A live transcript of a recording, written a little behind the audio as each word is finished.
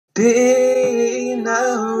Be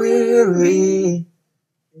not weary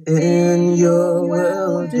in your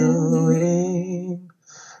well-doing,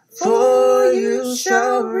 for you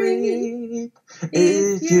shall reap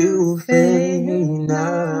if you faint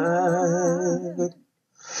not.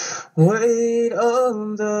 Wait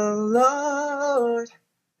on the Lord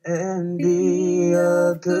and be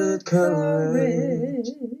of good courage,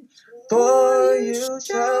 for you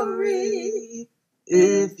shall reap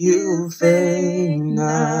if you faint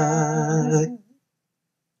not.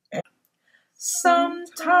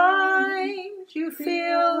 Sometimes you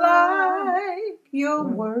feel like your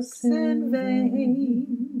work's in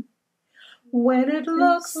vain, when it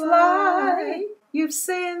looks like you've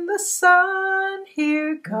seen the sun,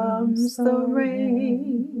 here comes the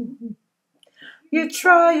rain. You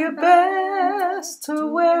try your best to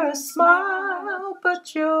wear a smile,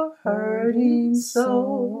 but you're hurting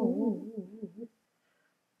so.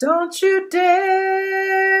 Don't you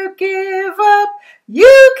dare give up,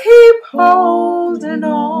 you keep holding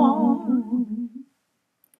on.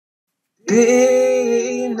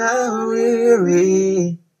 Be not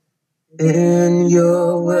weary in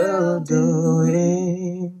your well-doing,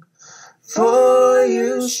 for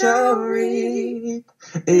you shall reap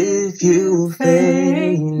if you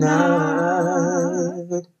faint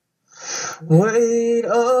not. Wait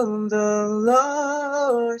on the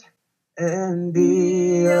Lord and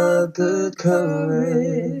be of good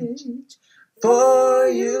courage, for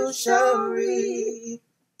you shall reap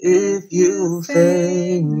if you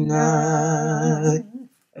faint not.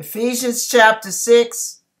 Ephesians chapter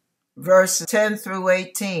 6, verses 10 through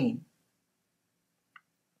 18.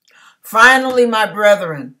 Finally, my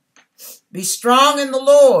brethren, be strong in the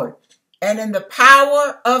Lord and in the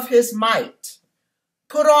power of his might.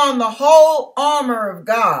 Put on the whole armor of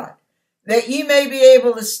God, that ye may be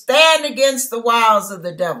able to stand against the wiles of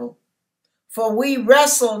the devil. For we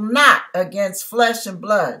wrestle not against flesh and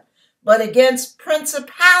blood, but against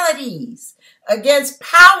principalities, against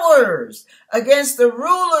powers, against the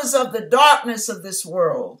rulers of the darkness of this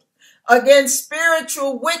world, against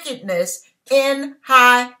spiritual wickedness in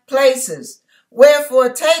high places. Wherefore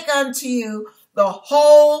take unto you the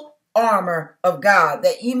whole armor of God,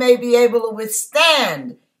 that ye may be able to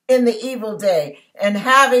withstand in the evil day, and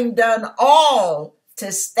having done all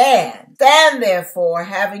to stand. Stand therefore,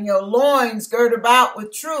 having your loins girt about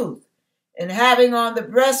with truth, and having on the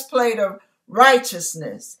breastplate of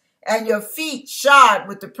righteousness, and your feet shod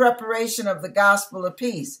with the preparation of the gospel of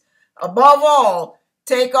peace. Above all,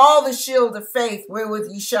 take all the shield of faith, wherewith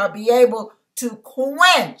ye shall be able to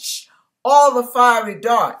quench all the fiery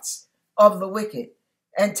darts of the wicked,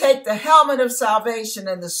 and take the helmet of salvation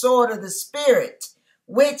and the sword of the Spirit,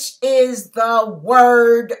 which is the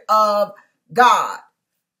word of God,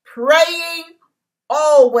 praying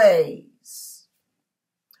always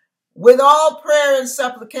with all prayer and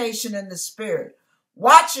supplication in the Spirit,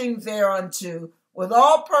 watching thereunto with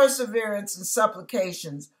all perseverance and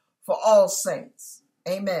supplications for all saints.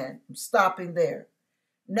 Amen. I'm stopping there.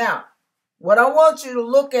 Now, what I want you to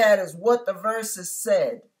look at is what the verses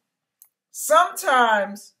said.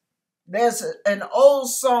 Sometimes there's an old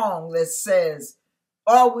song that says,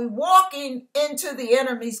 are we walking into the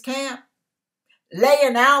enemy's camp,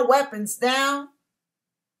 laying our weapons down,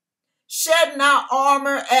 shedding our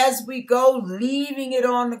armor as we go, leaving it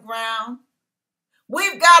on the ground?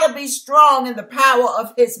 We've got to be strong in the power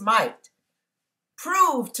of his might.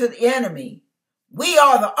 Prove to the enemy we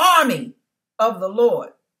are the army of the Lord,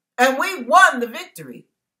 and we won the victory.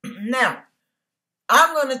 Now,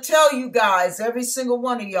 I'm going to tell you guys, every single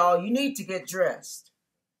one of y'all, you need to get dressed.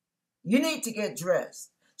 You need to get dressed.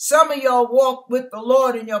 Some of y'all walk with the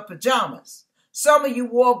Lord in your pajamas. Some of you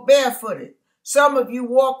walk barefooted. Some of you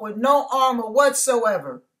walk with no armor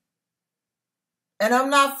whatsoever. And I'm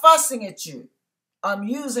not fussing at you. I'm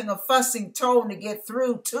using a fussing tone to get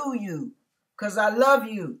through to you because I love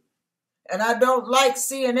you. And I don't like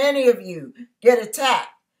seeing any of you get attacked.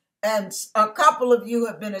 And a couple of you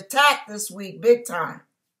have been attacked this week big time.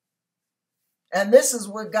 And this is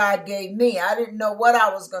what God gave me. I didn't know what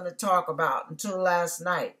I was going to talk about until last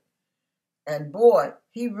night. And boy,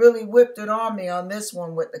 he really whipped it on me on this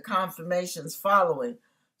one with the confirmations following.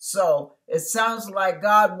 So it sounds like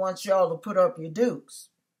God wants y'all to put up your dukes.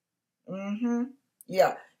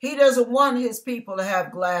 Yeah, he doesn't want his people to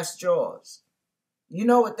have glass jaws. You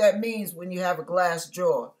know what that means when you have a glass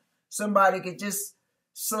jaw. Somebody could just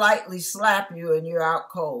slightly slap you and you're out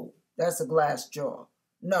cold. That's a glass jaw.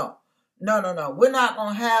 No. We're not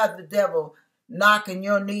going to have the devil knocking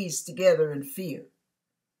your knees together in fear,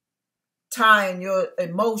 tying your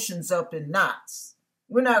emotions up in knots.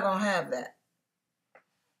 We're not going to have that.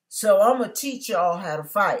 So I'm going to teach y'all how to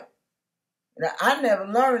fight. Now, I never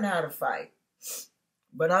learned how to fight.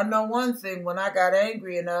 But I know one thing, when I got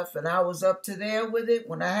angry enough and I was up to there with it,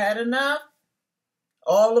 when I had enough,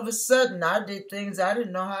 all of a sudden I did things I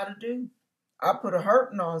didn't know how to do. I put a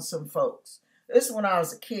hurting on some folks. This is when I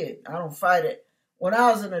was a kid. I don't fight it. When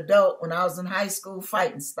I was an adult, when I was in high school,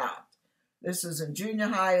 fighting stopped. This was in junior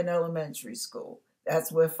high and elementary school.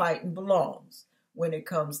 That's where fighting belongs when it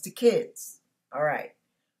comes to kids. All right.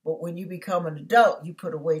 But when you become an adult, you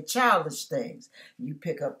put away childish things. You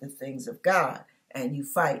pick up the things of God and you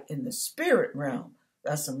fight in the spirit realm.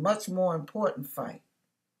 That's a much more important fight.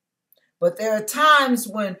 But there are times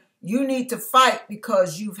when you need to fight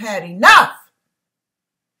because you've had enough.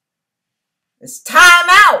 It's time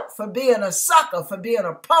out for being a sucker, for being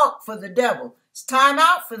a punk for the devil. It's time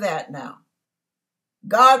out for that now.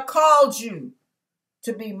 God called you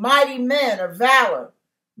to be mighty men of valor,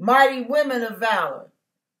 mighty women of valor,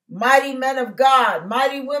 mighty men of God,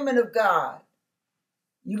 mighty women of God.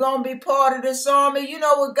 You're going to be part of this army. You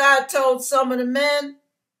know what God told some of the men?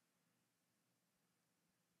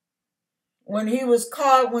 When he was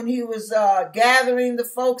gathering the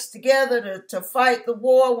folks together to fight the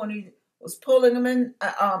war, when he was pulling them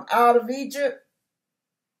out of Egypt,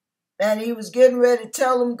 and he was getting ready to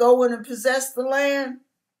tell them, go in and possess the land.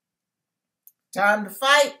 Time to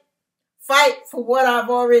fight. Fight for what I've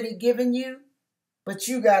already given you, but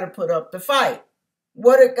you got to put up the fight.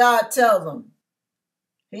 What did God tell them?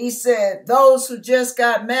 He said, those who just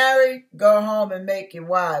got married, go home and make your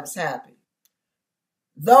wives happy.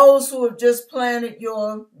 Those who have just planted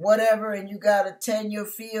your whatever and you got to tend your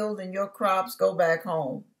field and your crops, go back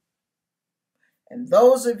home. And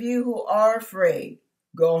those of you who are afraid,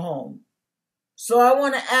 go home. So I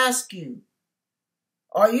want to ask you,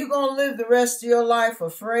 are you going to live the rest of your life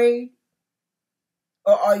afraid?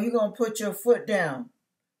 Or are you going to put your foot down?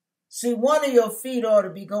 See, one of your feet ought to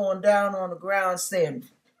be going down on the ground saying,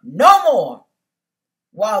 no more,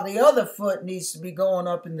 while the other foot needs to be going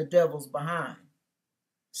up in the devil's behind.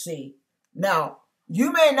 See, now,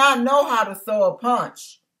 you may not know how to throw a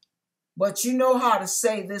punch, but you know how to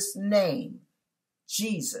say this name,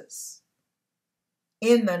 Jesus.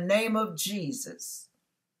 In the name of Jesus,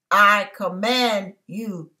 I command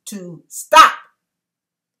you to stop,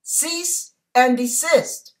 cease, and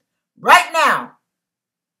desist right now.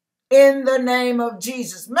 In the name of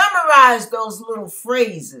Jesus. Memorize those little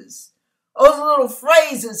phrases. Those little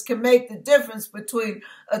phrases can make the difference between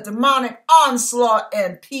a demonic onslaught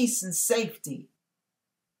and peace and safety.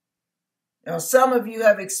 Now, some of you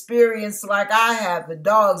have experienced, like I have, the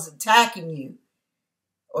dogs attacking you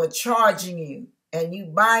or charging you, and you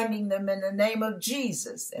binding them in the name of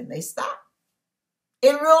Jesus, and they stop.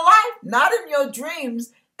 In real life, not in your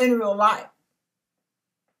dreams, in real life.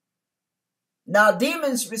 Now,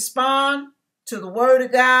 demons respond to the word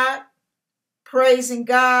of God, praising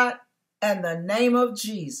God, and the name of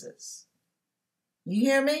Jesus. You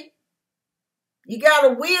hear me? You got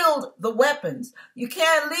to wield the weapons. You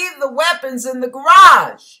can't leave the weapons in the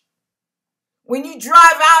garage. When you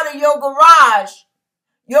drive out of your garage,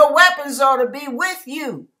 your weapons ought to be with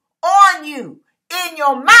you, on you, in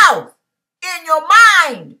your mouth, in your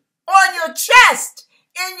mind, on your chest,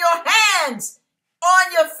 in your hands,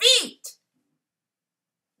 on your feet.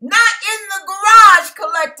 Not in the garage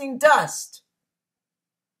collecting dust.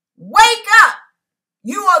 Wake up.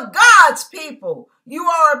 You are God's people. You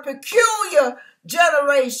are a peculiar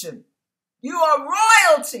generation. You are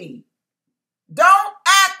royalty. Don't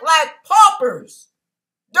act like paupers.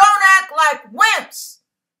 Don't act like wimps.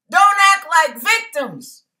 Don't act like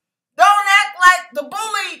victims. Don't act like the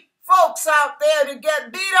bullied folks out there to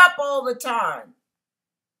get beat up all the time.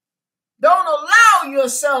 Don't allow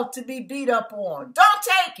yourself to be beat up on. Don't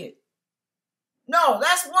take it. No,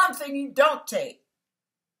 that's one thing you don't take.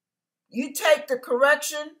 You take the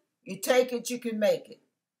correction, you take it, you can make it.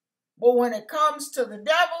 But when it comes to the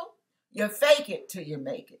devil, you fake it till you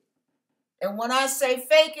make it. And when I say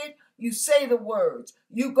fake it, you say the words.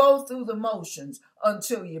 You go through the motions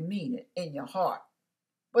until you mean it in your heart.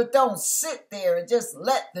 But don't sit there and just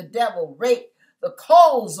let the devil rake the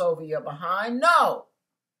coals over your behind. No.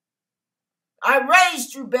 I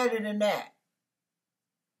raised you better than that.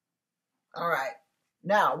 All right.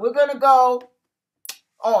 Now, we're going to go.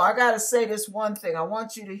 Oh, I got to say this one thing. I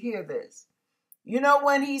want you to hear this. You know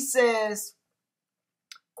when he says,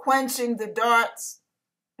 quenching the darts?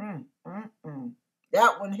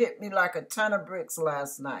 That one hit me like a ton of bricks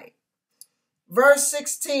last night. Verse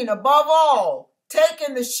 16, above all,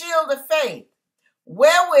 taking the shield of faith,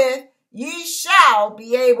 wherewith ye shall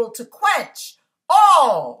be able to quench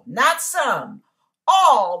all, not some,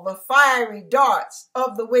 all the fiery darts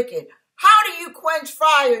of the wicked. How do you quench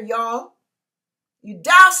fire, y'all? You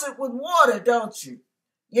douse it with water, don't you?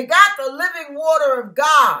 You got the living water of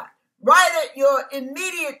God right at your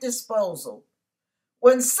immediate disposal.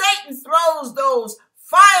 When Satan throws those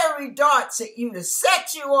fiery darts at you to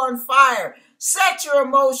set you on fire, set your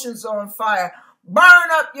emotions on fire,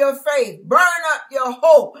 burn up your faith, burn up your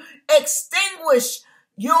hope, extinguish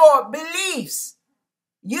your beliefs,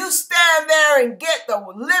 you stand there and get the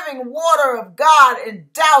living water of God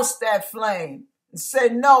and douse that flame and say,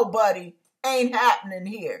 no, buddy, ain't happening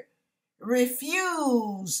here.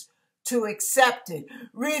 Refuse to accept it.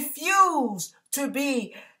 Refuse to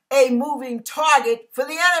be a moving target for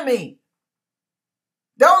the enemy.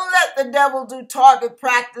 Don't let the devil do target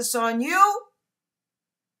practice on you.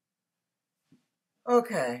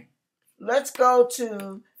 Okay, let's go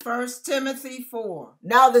to 1 Timothy 4.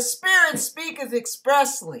 Now the Spirit speaketh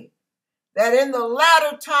expressly that in the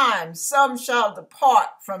latter times some shall depart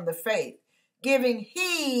from the faith, giving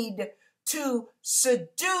heed to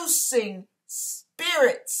seducing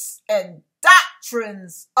spirits and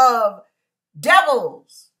doctrines of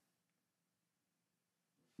devils.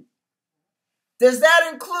 Does that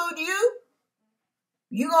include you?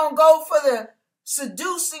 You gonna go for the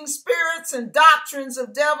seducing spirits and doctrines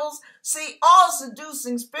of devils? See, all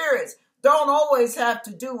seducing spirits don't always have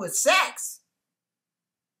to do with sex.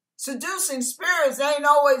 Seducing spirits ain't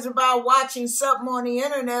always about watching something on the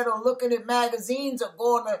internet or looking at magazines or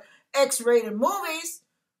going to X-rated movies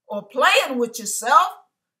or playing with yourself.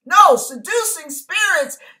 No, seducing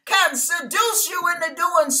spirits can seduce you into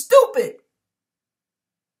doing stupid.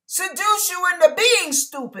 Seduce you into being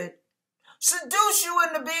stupid. Seduce you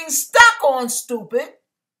into being stuck on stupid.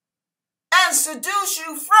 And seduce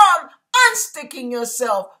you from unsticking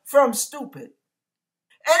yourself from stupid.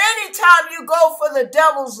 And anytime you go for the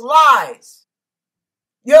devil's lies,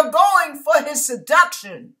 you're going for his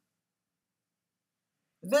seduction.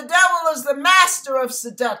 The devil is the master of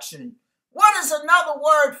seduction. What is another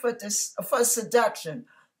word for seduction?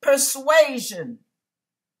 Persuasion.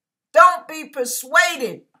 Don't be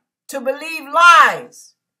persuaded to believe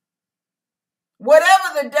lies.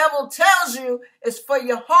 Whatever the devil tells you is for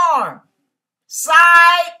your harm. Psych!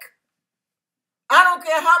 I don't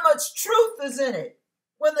care how much truth is in it.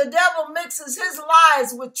 When the devil mixes his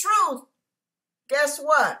lies with truth, guess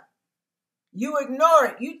what? You ignore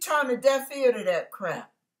it. You turn a deaf ear to that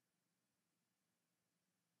crap.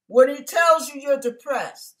 When he tells you you're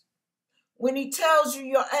depressed, when he tells you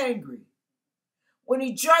you're angry, when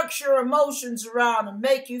he jerks your emotions around and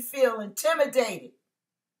make you feel intimidated,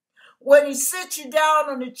 when he sits you down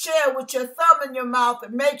on the chair with your thumb in your mouth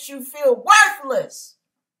and makes you feel worthless,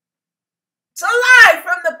 it's a lie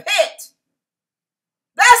from the pit.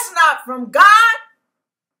 That's not from God.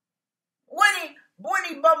 When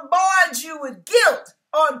he bombards you with guilt,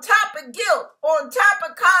 on top of guilt, on top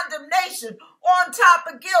of condemnation, on top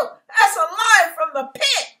of guilt, that's a lie from the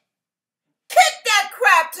pit. Kick that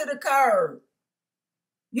crap to the curb.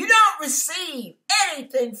 You don't receive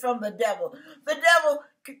anything from the devil. The devil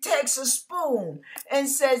takes a spoon and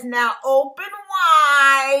says, now open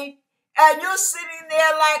wide. And you're sitting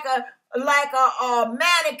there like a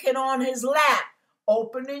mannequin on his lap,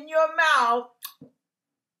 opening your mouth,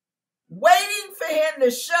 waiting for him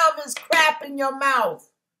to shove his crap in your mouth.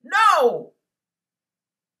 No.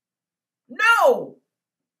 No.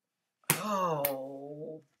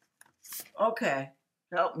 Oh. Okay.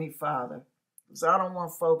 Help me, Father. Because I don't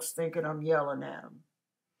want folks thinking I'm yelling at them.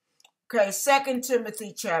 Okay, 2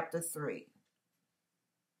 Timothy chapter 3.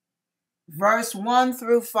 Verse 1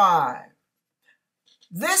 through 5.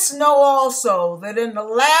 This know also that in the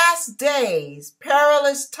last days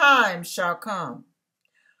perilous times shall come.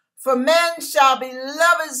 For men shall be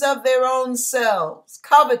lovers of their own selves,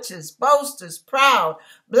 covetous, boasters, proud,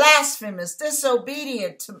 blasphemous,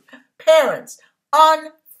 disobedient to parents,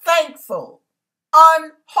 unthankful,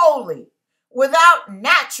 unholy, without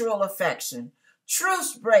natural affection,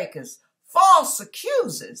 truce breakers, false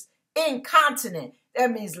accusers, incontinent.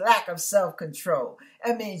 That means lack of self-control.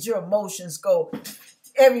 That means your emotions go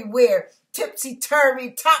everywhere,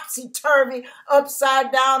 tipsy-turvy, topsy-turvy,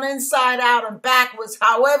 upside down, inside out, and backwards.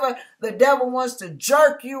 However, the devil wants to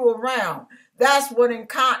jerk you around. That's what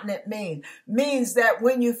incontinent means. Means that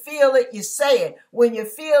when you feel it, you say it. When you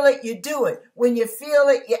feel it, you do it. When you feel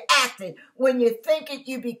it, you act it. When you think it,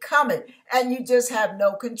 you become it. And you just have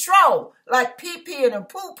no control. Like pee-peeing and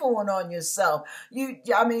poo-pooing on yourself.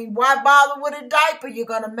 Why bother with a diaper? You're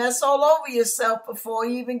going to mess all over yourself before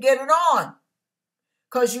you even get it on.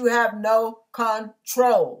 Because you have no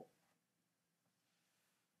control.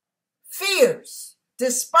 Fierce,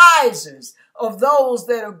 despisers of those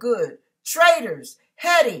that are good, traitors,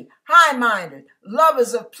 heady, high-minded,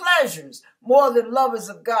 lovers of pleasures more than lovers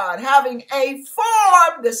of God, having a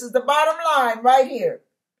form, this is the bottom line right here,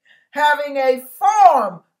 having a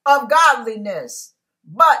form of godliness,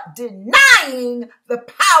 but denying the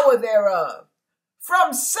power thereof.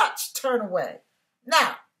 From such turn away.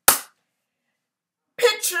 Now,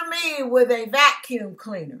 picture me with a vacuum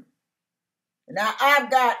cleaner. Now,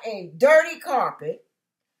 I've got a dirty carpet.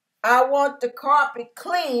 I want the carpet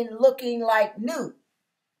clean, looking like new.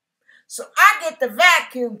 So I get the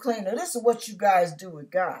vacuum cleaner. This is what you guys do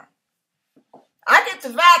with God. I get the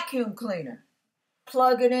vacuum cleaner,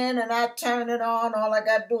 plug it in, and I turn it on. All I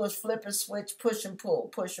got to do is flip a switch, push and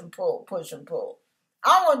pull, push and pull, push and pull. I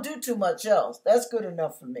don't want to do too much else. That's good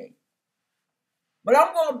enough for me. But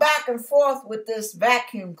I'm going back and forth with this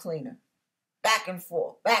vacuum cleaner. Back and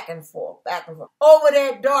forth, back and forth, back and forth. Over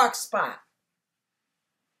that dark spot.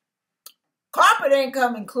 Carpet ain't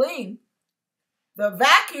coming clean. The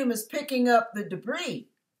vacuum is picking up the debris.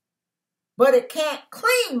 But it can't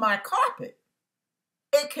clean my carpet.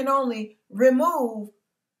 It can only remove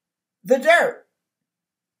the dirt.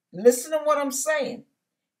 Listen to what I'm saying.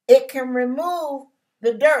 It can remove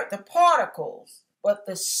the dirt, the particles, but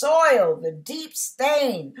the soil, the deep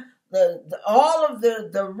stain, all of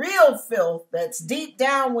the real filth that's deep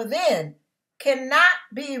down within cannot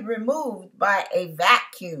be removed by a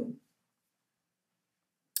vacuum.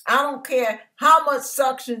 I don't care how much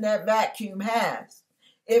suction that vacuum has.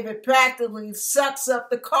 If it practically sucks up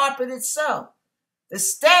the carpet itself, the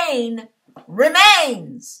stain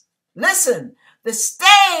remains. Listen, the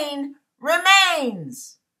stain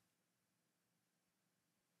remains.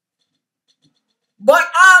 But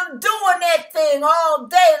I'm doing that thing all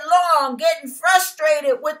day long, getting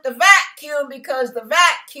frustrated with the vacuum because the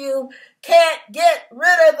vacuum can't get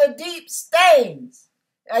rid of the deep stains.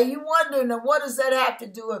 Are you wondering, what does that have to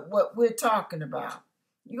do with what we're talking about?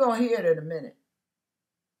 You're going to hear it in a minute.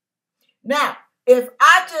 Now, if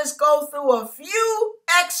I just go through a few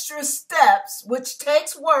extra steps, which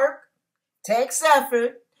takes work, takes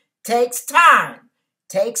effort, takes time,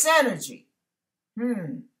 takes energy,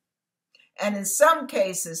 and in some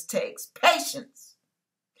cases takes patience.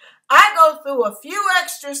 I go through a few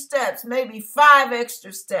extra steps, maybe 5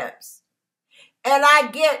 extra steps, and I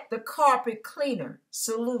get the carpet cleaner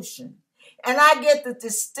solution, and I get the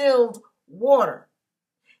distilled water,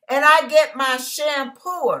 and I get my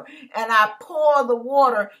shampooer, and I pour the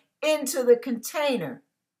water into the container,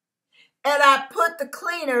 and I put the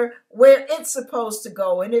cleaner where it's supposed to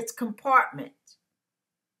go, in its compartment.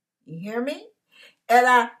 You hear me? And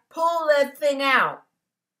I pull that thing out.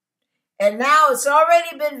 And now it's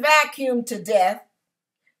already been vacuumed to death.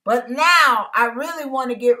 But now I really want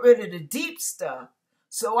to get rid of the deep stuff.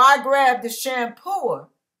 So I grab the shampooer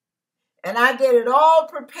and I get it all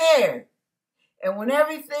prepared. And when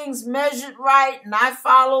everything's measured right and I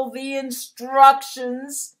follow the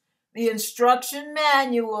instructions, the instruction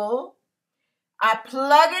manual, I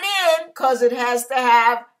plug it in because it has to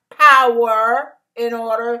have power in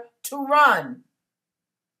order to run.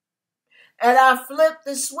 And I flip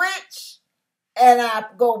the switch, and I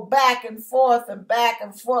go back and forth and back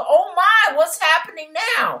and forth. Oh my, what's happening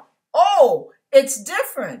now? Oh, it's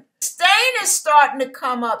different. Stain is starting to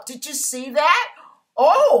come up. Did you see that?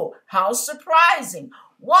 Oh, how surprising.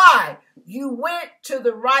 Why? You went to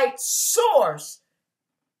the right source.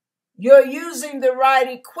 You're using the right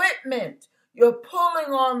equipment. You're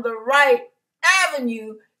pulling on the right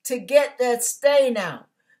avenue to get that stain out.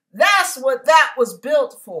 That's what that was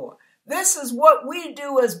built for. This is what we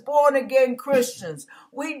do as born-again Christians.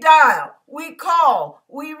 We dial, we call,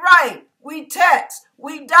 we write, we text,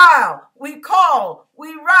 we dial, we call,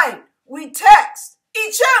 we write, we text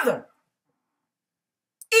each other.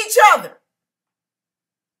 Each other.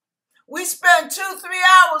 We spend 2-3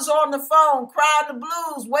 hours on the phone crying the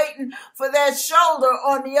blues, waiting for that shoulder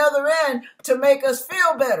on the other end to make us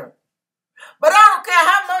feel better. But I don't care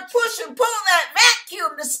how much push and pull that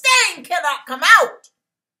vacuum, the stain cannot come out.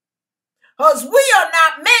 Because we are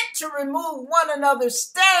not meant to remove one another's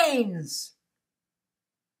stains.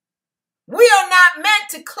 We are not meant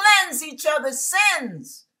to cleanse each other's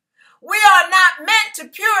sins. We are not meant to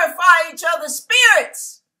purify each other's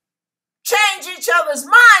spirits, change each other's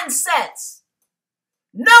mindsets.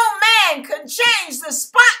 No man can change the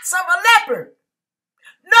spots of a leopard.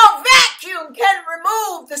 No vacuum can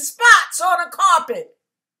remove the spots on a carpet.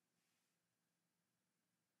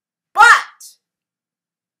 But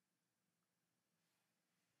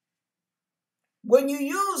when you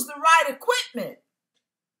use the right equipment,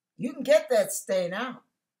 you can get that stain out.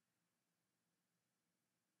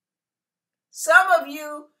 Some of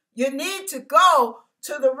you, you need to go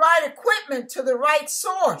to the right equipment, to the right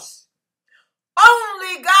source.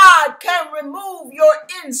 Only God can remove your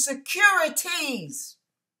insecurities.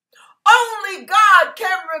 Only God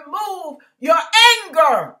can remove your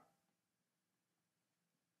anger.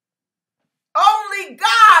 Only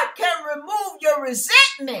God can remove your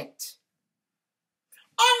resentment.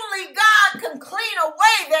 Only God can clean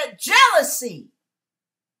away that jealousy.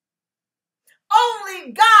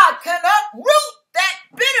 Only God can uproot that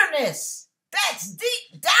bitterness that's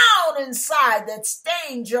deep down inside that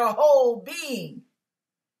stains your whole being,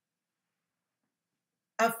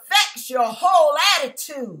 affects your whole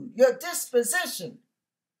attitude, your disposition.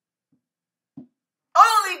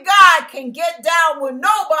 Only God can get down where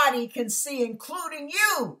nobody can see, including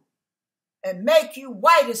you, and make you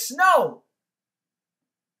white as snow.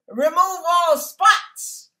 Remove all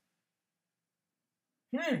spots.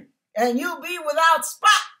 And you'll be without spot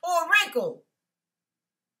or wrinkle.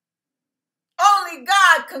 Only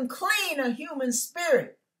God can clean a human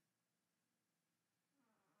spirit.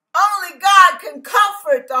 Only God can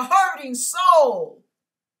comfort the hurting soul.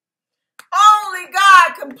 Only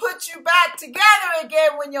God can put you back together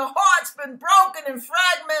again when your heart's been broken and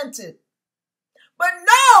fragmented. But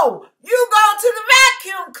no, you go to the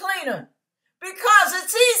vacuum cleaner because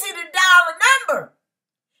it's easy to dial a number.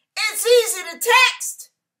 It's easy to text.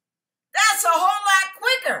 That's a whole lot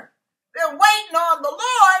quicker than waiting on the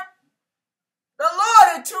Lord. The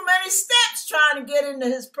Lord had too many steps trying to get into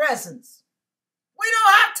his presence. We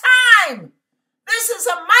don't have time. This is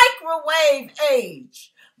a microwave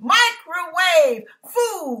age. Microwave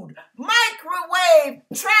food, microwave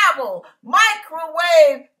travel,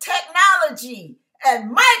 microwave technology,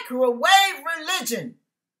 and microwave religion.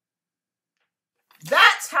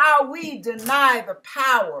 That's how we deny the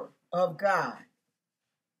power of God.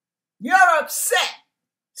 You're upset.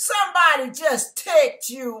 Somebody just ticked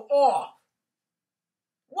you off.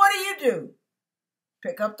 What do?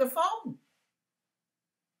 Pick up the phone.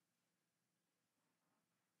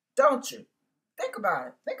 Don't you? Think about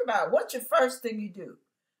it. Think about it. What's your first thing you do?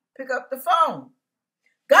 Pick up the phone.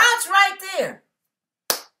 God's right there.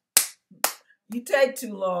 You take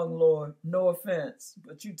too long, Lord. No offense,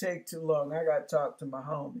 but you take too long. I got to talk to my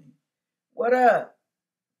homie. What up?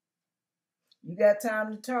 You got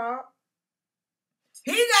time to talk?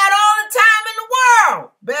 He got all the time in the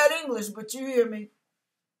world. Bad English, but you hear me.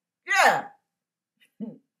 Yeah. He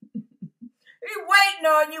waiting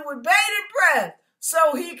on you with bated breath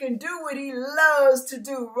so he can do what he loves to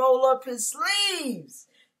do, roll up his sleeves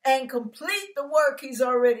and complete the work he's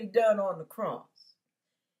already done on the cross.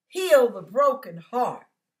 Heal the broken heart.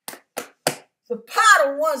 The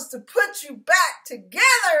potter wants to put you back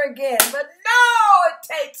together again, but no,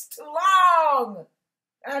 it takes too long.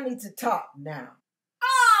 I need to talk now.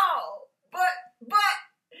 Oh,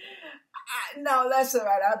 no, that's all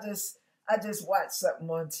right. I just watch something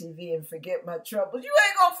on TV and forget my troubles. You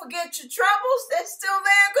ain't gonna forget your troubles. They're still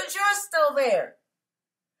there because you're still there.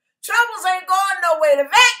 Troubles ain't going nowhere. The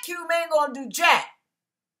vacuum ain't gonna do jack.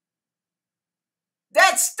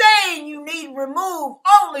 That stain you need removed,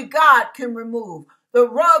 only God can remove. The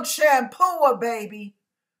rug shampooer, baby.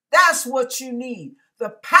 That's what you need.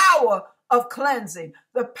 The power of cleansing.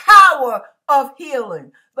 The power of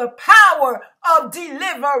healing. The power of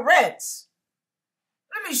deliverance.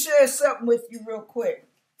 Let me share something with you real quick.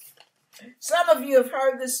 Some of you have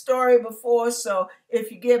heard this story before, so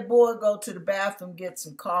if you get bored, go to the bathroom, get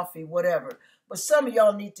some coffee, whatever. But some of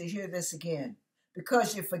y'all need to hear this again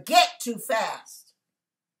because you forget too fast.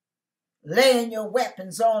 Laying your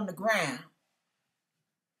weapons on the ground.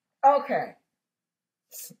 Okay.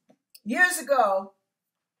 Years ago,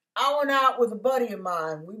 I went out with a buddy of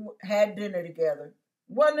mine. We had dinner together.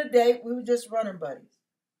 Wasn't a date. We were just running buddies.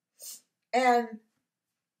 And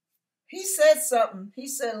he said something. He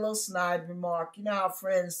said a little snide remark. You know how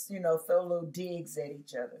friends, throw little digs at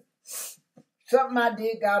each other. Something I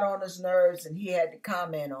did got on his nerves and he had to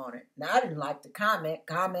comment on it. Now, I didn't like the comment.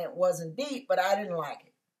 Comment wasn't deep, but I didn't like it.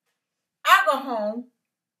 I go home.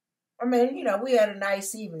 I mean, we had a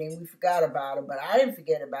nice evening. We forgot about it, but I didn't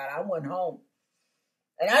forget about it. I went home.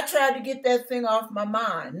 And I tried to get that thing off my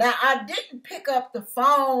mind. Now, I didn't pick up the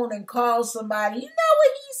phone and call somebody. You know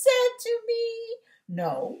what he said to me?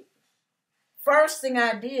 No. First thing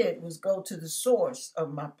I did was go to the source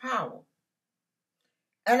of my power.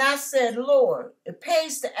 And I said, Lord, it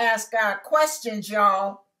pays to ask God questions,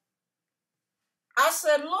 y'all. I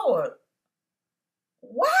said, Lord,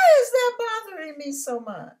 why is that bothering me so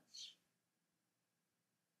much?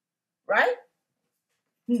 Right?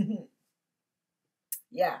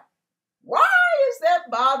 Yeah. Why is that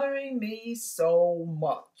bothering me so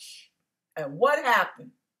much? And what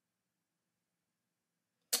happened?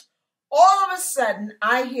 All of a sudden,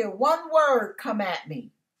 I hear one word come at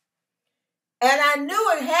me. And I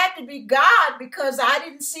knew it had to be God because I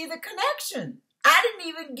didn't see the connection. I didn't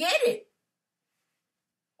even get it.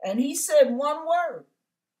 And he said one word.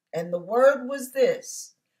 And the word was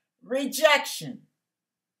this: rejection.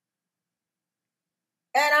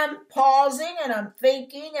 And I'm pausing and I'm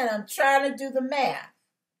thinking and I'm trying to do the math.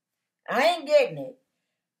 I ain't getting it.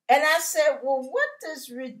 And I said, well, what does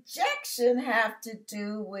rejection have to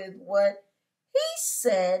do with what he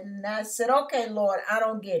said? And I said, okay, Lord, I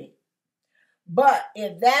don't get it. But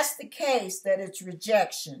if that's the case, that it's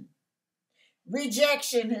rejection.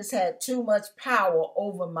 Rejection has had too much power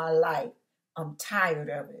over my life. I'm tired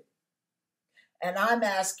of it. And I'm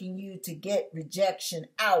asking you to get rejection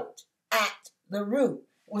out at the root.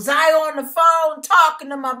 Was I on the phone talking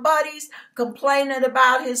to my buddies, complaining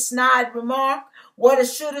about his snide remark? What I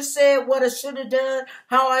should have said, what I should have done,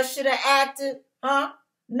 how I should have acted? Huh?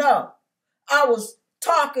 No. I was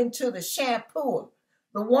talking to the shampooer,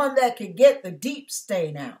 the one that could get the deep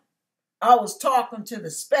stain out. I was talking to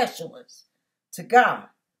the specialist, to God.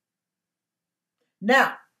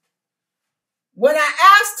 Now, when I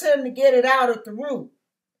asked him to get it out at the root,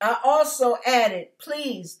 I also added,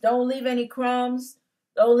 please don't leave any crumbs,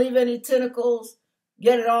 don't leave any tentacles,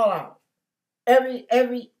 get it all out.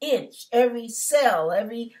 Every inch, every cell,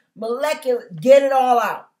 every molecule, get it all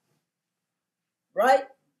out. Right?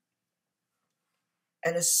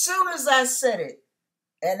 And as soon as I said it,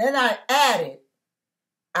 and then I added,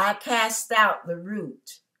 I cast out the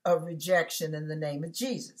root of rejection in the name of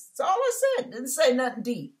Jesus. That's all I said. Didn't say nothing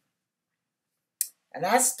deep. And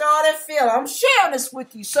I started feeling, I'm sharing this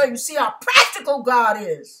with you so you see how practical God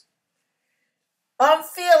is. I'm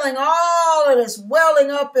feeling all of this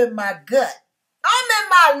welling up in my gut. I'm in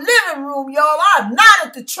my living room, y'all. I'm not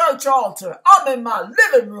at the church altar. I'm in my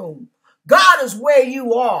living room. God is where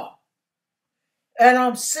you are. And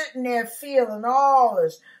I'm sitting there feeling all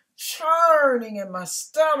this churning in my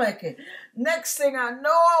stomach. And next thing I know,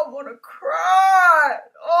 I want to cry.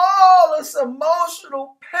 All this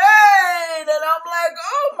emotional pain. And I'm like,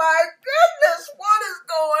 oh my goodness, what is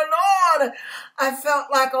going on? I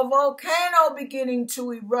felt like a volcano beginning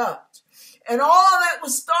to erupt. And all that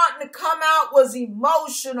was starting to come out was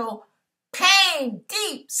emotional pain,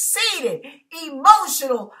 deep-seated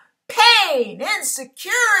emotional pain,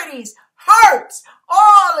 insecurities, hurts,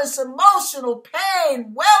 all this emotional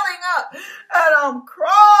pain welling up, and I'm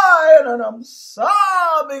crying and I'm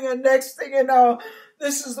sobbing, and next thing you know,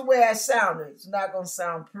 this is the way I sounded. It's not going to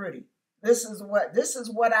sound pretty. This is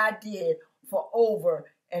what I did for over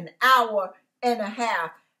an hour and a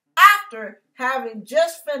half after having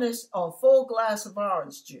just finished a full glass of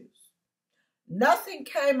orange juice. Nothing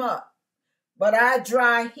came up, but I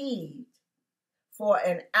dry heaved for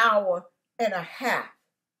an hour and a half.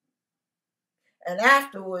 And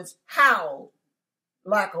afterwards howled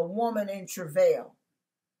like a woman in travail.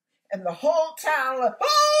 And the whole town like,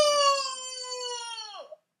 oh!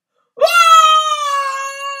 Oh!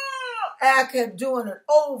 And I kept doing it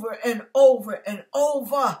over and over and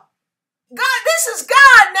over. God, this is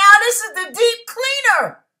God now. This is the deep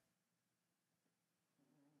cleaner.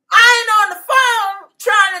 I ain't on the phone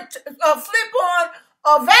trying to flip on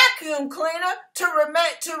a vacuum cleaner to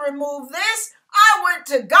remove this. I went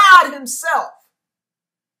to God himself.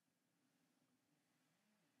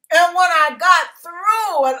 And when I got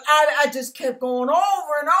through, and I just kept going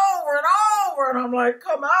over and over and over, and I'm like,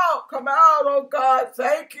 come out, oh God,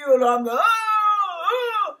 thank you. And I'm like,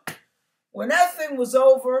 oh. When that thing was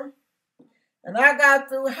over, and I got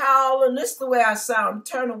through howling, this is the way I sound.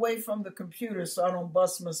 Turn away from the computer so I don't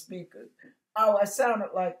bust my speakers. Oh, I sounded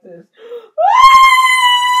like this.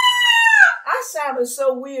 I sounded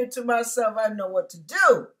so weird to myself, I didn't know what to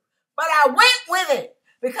do. But I went with it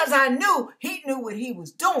because I knew he knew what he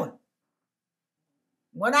was doing.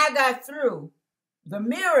 When I got through, the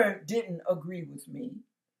mirror didn't agree with me.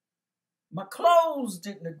 My clothes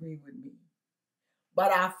didn't agree with me.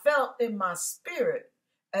 But I felt in my spirit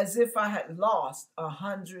as if I had lost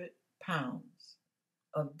 100 pounds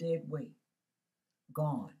of dead weight.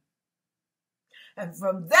 Gone. And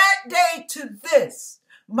from that day to this,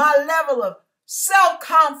 my level of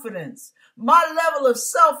self-confidence, my level of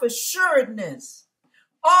self-assuredness,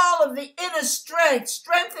 all of the inner strength,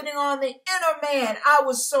 strengthening on the inner man, I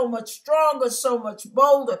was so much stronger, so much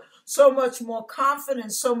bolder, so much more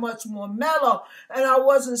confident, so much more mellow, and I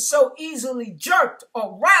wasn't so easily jerked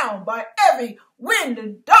around by every wind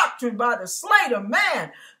and doctrine by the Slater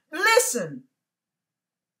man. Listen,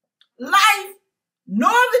 life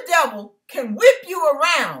nor the devil can whip you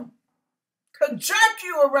around, can jerk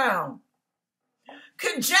you around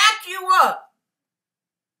can jack you up.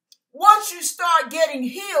 Once you start getting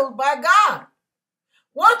healed by God,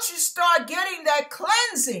 once you start getting that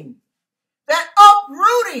cleansing, that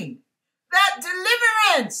uprooting, that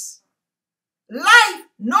deliverance, life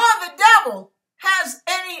nor the devil has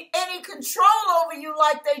any control over you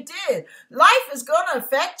like they did. Life is going to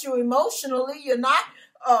affect you emotionally. You're not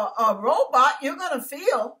a robot. You're going to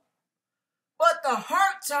feel. But the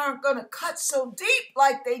hurts aren't going to cut so deep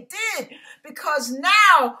like they did, because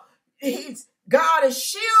now God is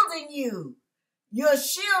shielding you. Your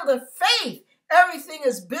shield of faith. Everything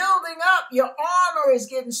is building up. Your armor is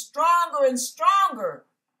getting stronger and stronger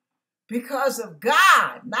because of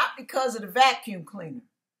God, not because of the vacuum cleaner.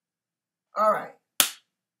 All right.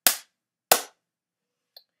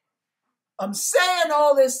 I'm saying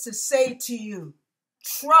all this to say to you,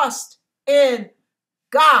 trust in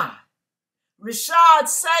God. Rashad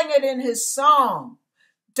sang it in his song.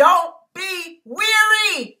 Don't be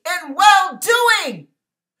weary in well-doing,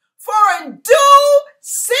 for in due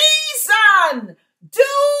season,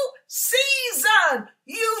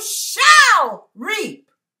 you shall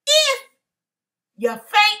reap if you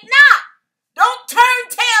faint not. Don't turn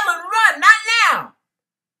tail and run, not now.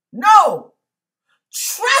 No.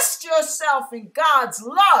 Trust yourself in God's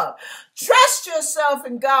love. Trust yourself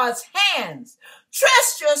in God's hands.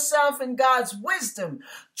 Trust yourself in God's wisdom.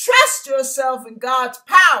 Trust yourself in God's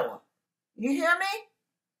power. You hear me?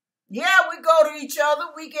 Yeah, we go to each other.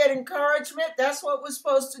 We get encouragement. That's what we're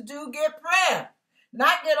supposed to do. Get prayer.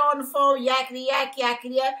 Not get on the phone, yakety yak,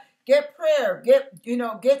 yakety yak. Get prayer.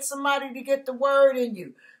 Get somebody to get the word in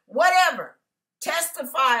you. Whatever.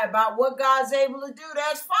 Testify about what God's able to do.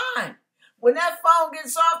 That's fine. When that phone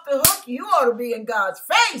gets off the hook, you ought to be in God's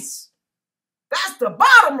face. That's the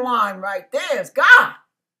bottom line right there. It's God.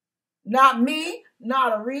 Not me,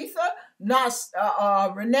 not Aretha,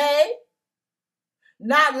 not Renee,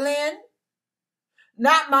 not Lynn,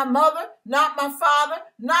 not my mother, not my father,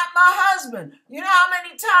 not my husband. You know how many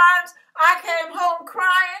times I came home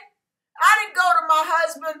crying? I didn't go to my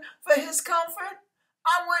husband for his comfort.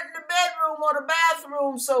 I went in the bedroom or the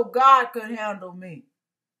bathroom so God could handle me.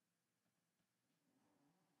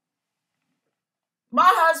 My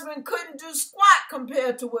husband couldn't do squat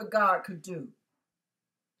compared to what God could do.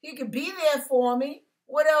 He could be there for me.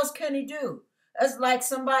 What else can he do? That's like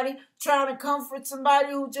somebody trying to comfort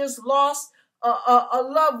somebody who just lost a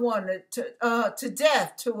loved one to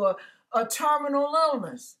death, to a terminal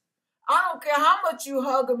illness. I don't care how much you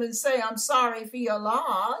hug them and say, I'm sorry for your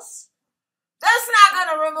loss. That's not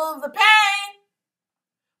going to remove the pain.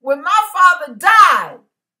 When my father died,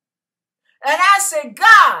 and I said,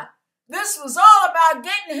 God, this was all about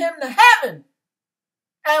getting him to heaven,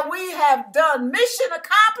 and we have done mission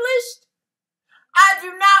accomplished, I do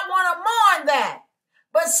not want to mourn that.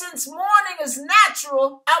 But since mourning is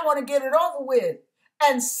natural, I want to get it over with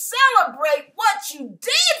and celebrate what you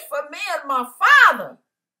did for me and my father.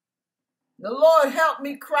 The Lord helped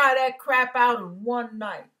me cry that crap out in one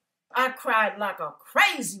night. I cried like a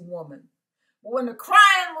crazy woman. But when the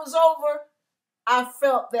crying was over, I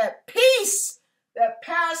felt that peace that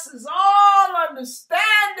passes all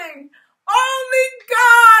understanding. Only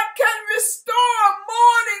God can restore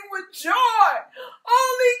mourning with joy.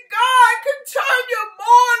 Only God can turn your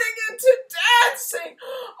mourning into dancing.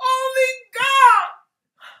 Only God.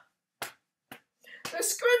 The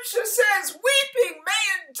scripture says, weeping may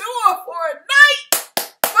endure for a night,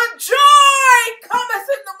 but joy cometh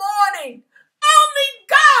in the morning. Only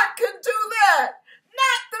God can do that.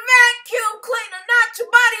 Not the vacuum cleaner, not your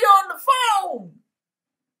buddy on the phone.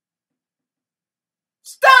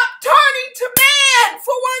 Stop turning to man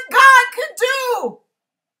for what God can do.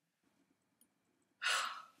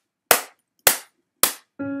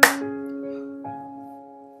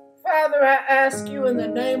 Father, I ask you in the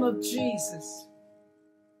name of Jesus,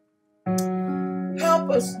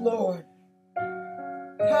 help us, Lord.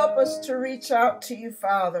 Help us to reach out to you,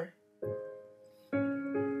 Father.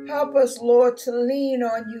 Help us, Lord, to lean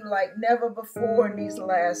on you like never before in these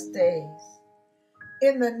last days.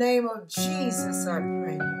 In the name of Jesus, I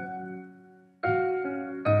pray.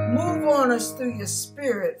 Move on us through your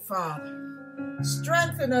spirit, Father.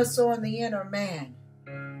 Strengthen us on the inner man.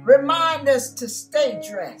 Remind us to stay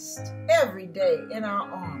dressed every day in our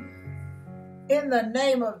armor. In the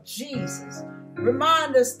name of Jesus,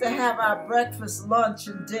 remind us to have our breakfast, lunch,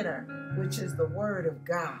 and dinner, which is the word of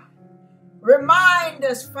God. Remind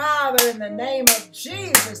us, Father, in the name of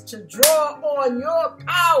Jesus, to draw on your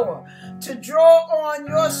power, to draw on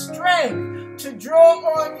your strength, to draw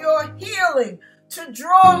on your healing, to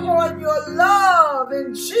draw on your love.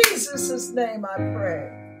 In Jesus' name I pray.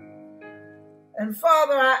 And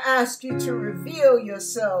Father, I ask you to reveal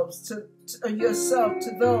yourself to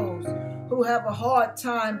those who have a hard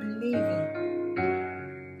time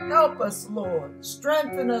believing. Help us, Lord.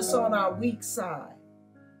 Strengthen us on our weak side.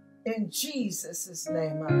 In Jesus'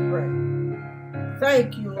 name I pray.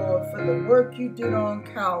 Thank you, Lord, for the work you did on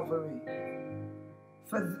Calvary,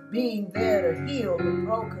 for being there to heal the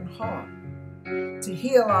broken heart, to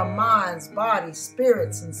heal our minds, bodies,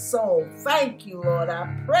 spirits, and soul. Thank you, Lord. I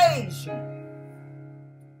praise you.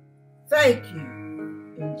 Thank you.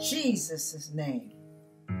 In Jesus' name,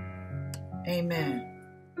 amen.